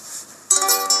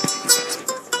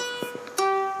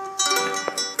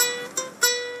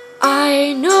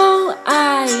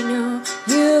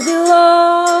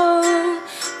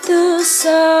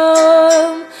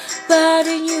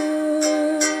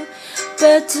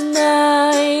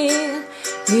tonight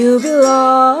you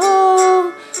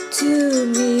belong to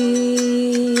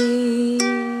me.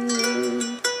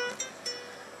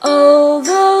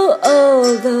 Although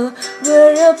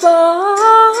we're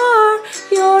apart,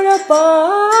 you're a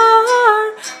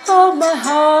part of my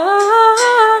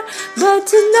heart, but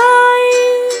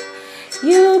tonight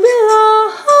you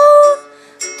belong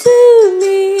to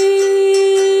me.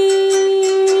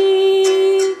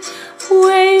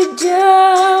 Way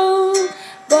down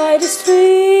by the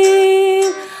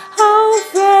stream, how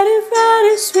very,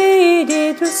 very sweet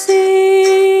it will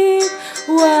seem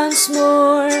once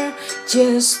more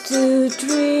just to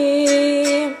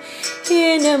dream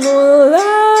in the moonlight.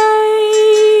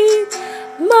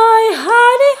 My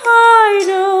honey,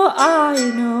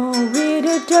 I know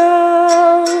without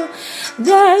doubt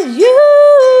that you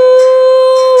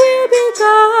will be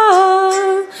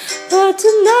gone, but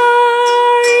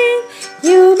tonight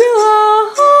you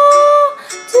belong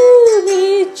to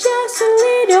me just a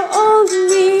little.